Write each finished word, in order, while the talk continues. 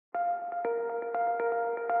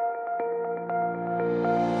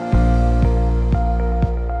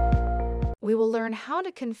we will learn how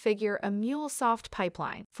to configure a MuleSoft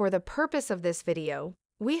pipeline. For the purpose of this video,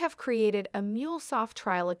 we have created a MuleSoft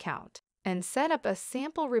trial account and set up a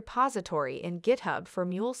sample repository in GitHub for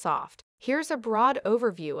MuleSoft. Here's a broad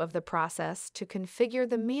overview of the process to configure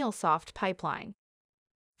the MuleSoft pipeline.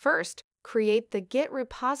 First, create the Git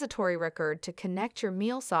repository record to connect your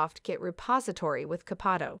MuleSoft Git repository with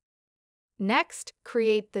Copado. Next,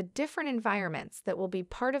 create the different environments that will be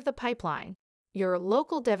part of the pipeline: your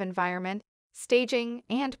local dev environment, staging,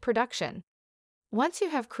 and production. Once you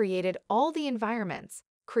have created all the environments,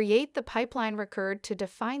 create the pipeline record to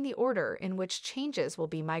define the order in which changes will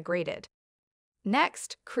be migrated.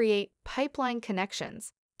 Next, create pipeline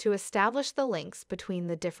connections to establish the links between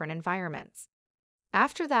the different environments.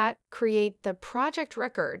 After that, create the project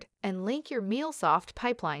record and link your MuleSoft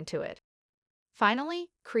pipeline to it. Finally,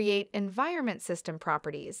 create environment system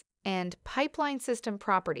properties and pipeline system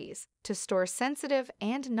properties to store sensitive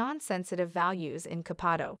and non-sensitive values in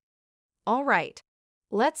Copado. All right,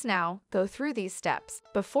 let's now go through these steps.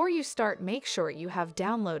 Before you start, make sure you have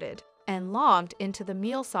downloaded and logged into the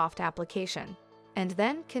MuleSoft application, and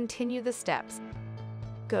then continue the steps.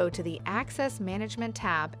 Go to the Access Management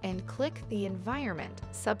tab and click the Environment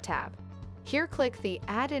subtab. Here, click the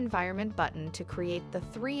Add Environment button to create the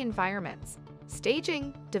 3 environments: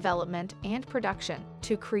 staging, development, and production.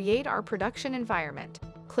 To create our production environment,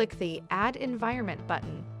 click the Add Environment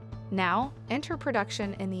button. Now, enter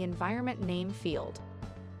production in the environment name field.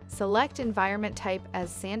 Select environment type as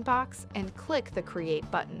Sandbox and click the Create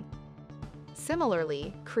button.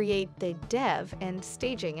 Similarly, create the dev and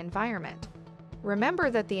staging environment. Remember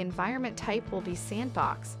that the environment type will be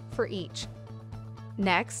Sandbox for each.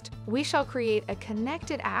 Next, we shall create a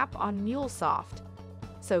connected app on MuleSoft.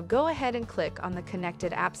 So go ahead and click on the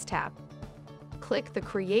Connected Apps tab. Click the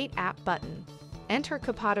Create App button. Enter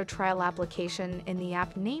Copado Trial Application in the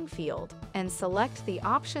App Name field and select the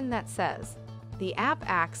option that says, "The app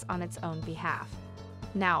acts on its own behalf."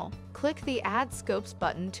 Now, click the Add Scopes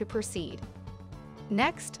button to proceed.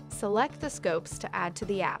 Next, select the scopes to add to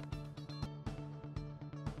the app.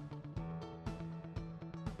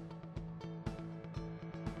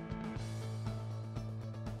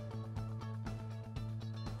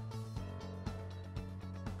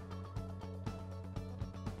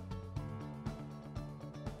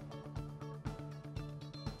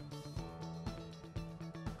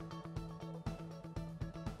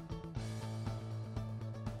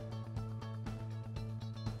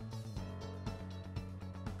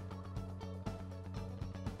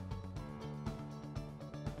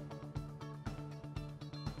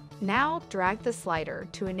 Now, drag the slider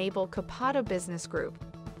to enable Copado Business Group.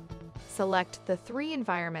 Select the 3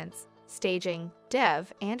 environments: staging,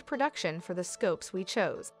 dev, and production for the scopes we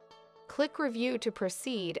chose. Click Review to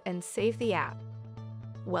proceed and save the app.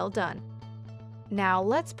 Well done. Now,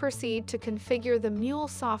 let's proceed to configure the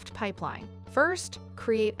MuleSoft pipeline. First,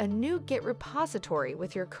 create a new Git repository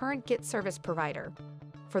with your current Git service provider.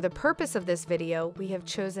 For the purpose of this video, we have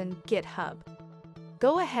chosen GitHub.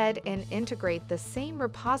 Go ahead and integrate the same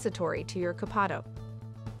repository to your Copado.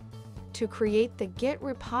 To create the Git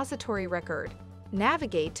repository record,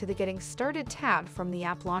 navigate to the Getting Started tab from the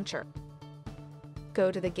app launcher. Go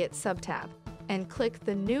to the Git subtab and click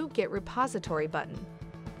the New Git repository button.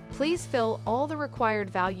 Please fill all the required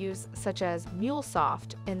values such as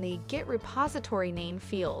MuleSoft in the Git repository name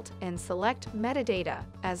field and select metadata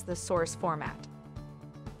as the source format.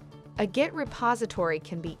 A Git repository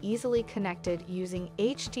can be easily connected using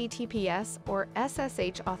HTTPS or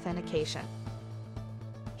SSH authentication.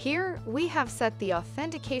 Here, we have set the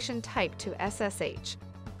authentication type to SSH.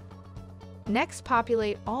 Next,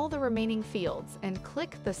 populate all the remaining fields and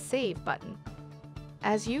click the Save button.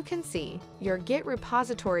 As you can see, your Git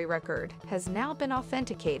repository record has now been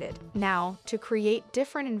authenticated. Now, to create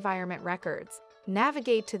different environment records,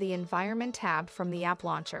 navigate to the Environment tab from the app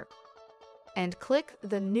launcher and click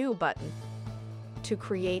the New button. To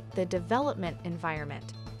create the development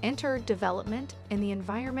environment, enter Development in the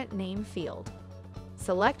environment name field.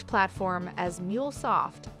 Select Platform as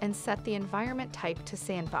MuleSoft and set the environment type to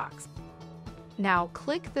Sandbox. Now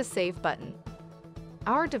click the Save button.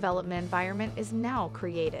 Our development environment is now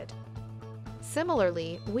created.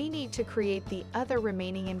 Similarly, we need to create the other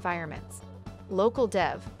remaining environments: local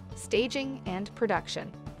dev, staging, and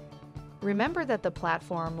production. Remember that the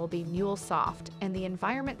platform will be MuleSoft and the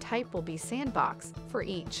environment type will be Sandbox for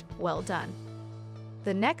each. Well done.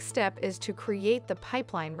 The next step is to create the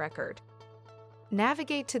pipeline record.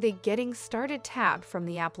 Navigate to the Getting Started tab from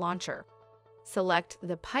the app launcher. Select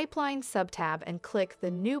the Pipeline subtab and click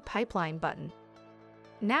the New Pipeline button.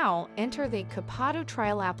 Now enter the Copado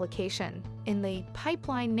trial application in the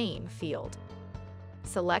pipeline name field.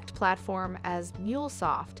 Select platform as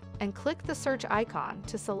MuleSoft and click the search icon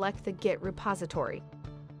to select the Git repository.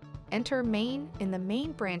 Enter main in the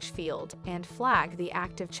main branch field and flag the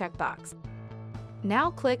active checkbox.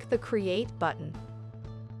 Now click the Create button.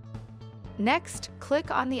 Next,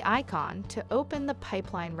 click on the icon to open the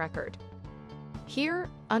pipeline record. Here,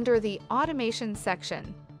 under the Automation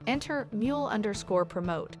section, enter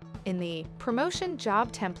Mule_promote in the Promotion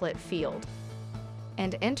Job Template field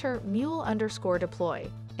and enter Mule_deploy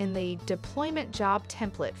in the Deployment Job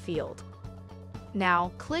Template field.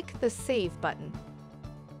 Now click the Save button.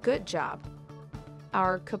 Good job!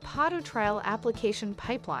 Our Copado trial application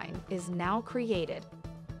pipeline is now created.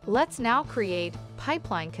 Let's now create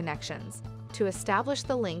pipeline connections to establish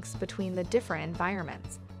the links between the different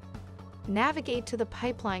environments. Navigate to the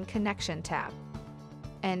Pipeline Connection tab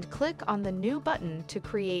and click on the New button to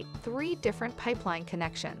create 3 different pipeline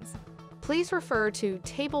connections. Please refer to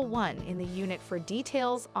Table 1 in the unit for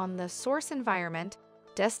details on the source environment,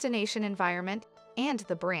 destination environment, and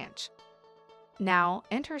the branch. Now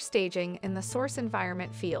enter staging in the source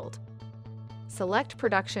environment field. Select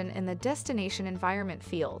production in the destination environment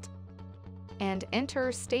field and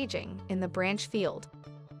enter staging in the branch field.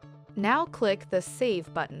 Now click the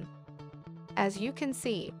Save button. As you can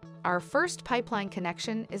see, our first pipeline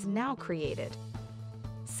connection is now created.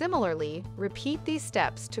 Similarly, repeat these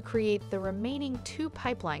steps to create the remaining 2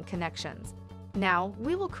 pipeline connections. Now,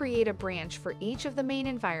 we will create a branch for each of the main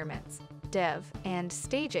environments, Dev and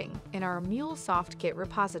Staging, in our MuleSoft Git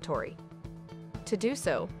repository. To do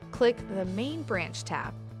so, click the Main Branch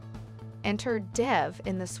tab. Enter Dev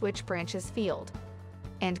in the Switch Branches field,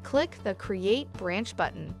 and click the Create Branch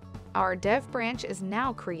button. Our Dev branch is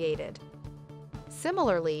now created.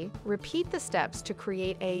 Similarly, repeat the steps to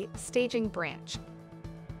create a Staging branch.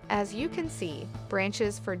 As you can see,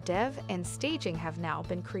 branches for Dev and Staging have now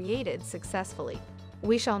been created successfully.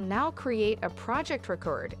 We shall now create a project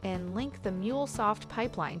record and link the MuleSoft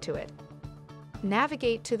pipeline to it.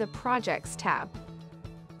 Navigate to the Projects tab.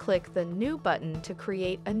 Click the New button to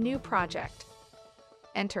create a new project.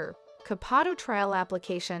 Enter Copado trial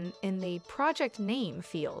application in the Project Name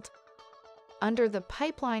field. Under the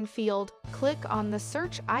Pipeline field, click on the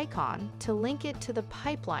search icon to link it to the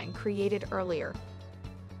pipeline created earlier.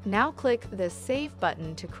 Now click the Save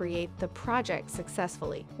button to create the project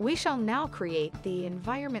successfully. We shall now create the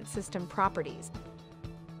Environment System properties.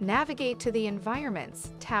 Navigate to the Environments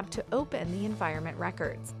tab to open the environment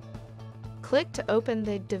records. Click to open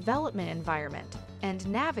the Development environment and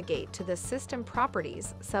navigate to the System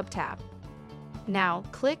Properties subtab. Now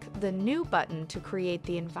click the New button to create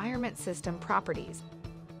the Environment System properties.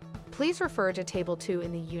 Please refer to Table 2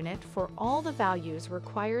 in the unit for all the values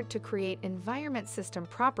required to create environment system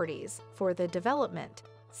properties for the development,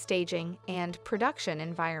 staging, and production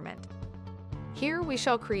environment. Here we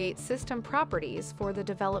shall create system properties for the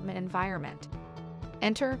development environment.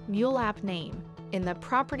 Enter Mule App Name in the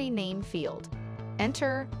Property Name field.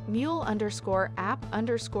 Enter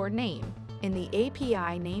Mule_app_name in the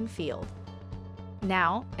API Name field.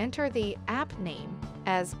 Now enter the app name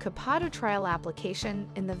as Copado trial application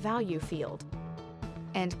in the Value field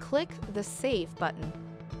and click the Save button.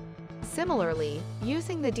 Similarly,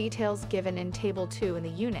 using the details given in Table 2 in the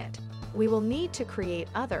unit, we will need to create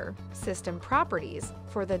other system properties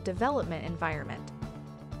for the development environment.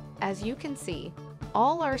 As you can see,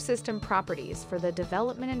 all our system properties for the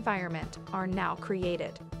development environment are now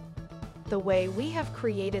created. The way we have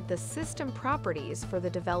created the system properties for the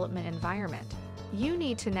development environment, you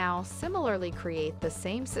need to now similarly create the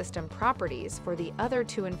same system properties for the other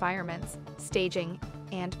 2 environments, staging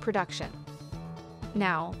and production.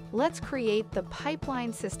 Now, let's create the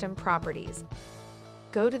pipeline system properties.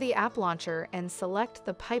 Go to the App Launcher and select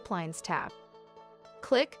the Pipelines tab.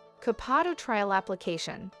 Click Copado Trial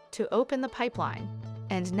Application to open the pipeline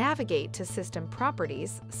and navigate to System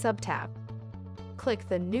Properties subtab. Click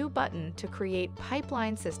the New button to create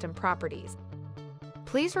Pipeline System Properties.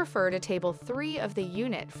 Please refer to Table 3 of the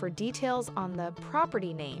unit for details on the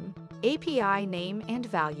property name, API name, and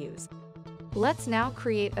values. Let's now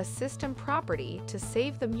create a system property to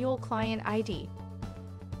save the Mule Client ID.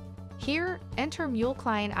 Here, enter Mule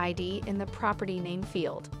Client ID in the Property Name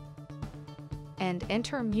field and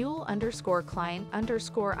enter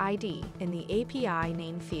Mule_Client_ID in the API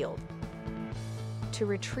Name field. To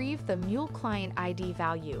retrieve the Mule Client ID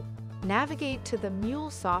value, navigate to the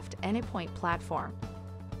MuleSoft Endpoint platform.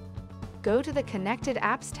 Go to the Connected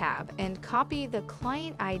Apps tab and copy the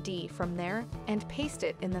client ID from there and paste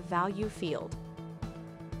it in the Value field.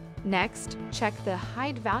 Next, check the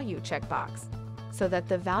Hide Value checkbox. so that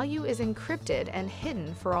the value is encrypted and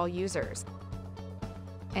hidden for all users.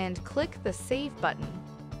 And click the Save button.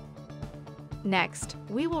 Next,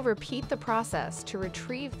 we will repeat the process to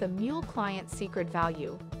retrieve the Mule client secret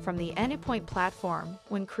value from the endpoint platform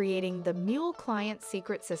when creating the Mule client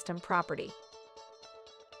secret system property.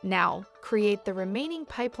 Now, create the remaining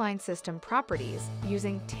pipeline system properties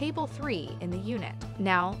using Table 3 in the unit.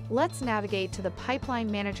 Now, let's navigate to the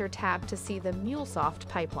Pipeline Manager tab to see the MuleSoft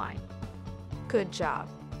pipeline. Good job!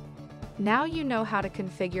 Now you know how to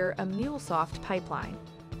configure a MuleSoft pipeline.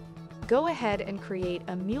 Go ahead and create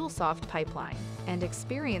a MuleSoft pipeline and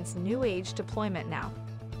experience new age deployment now.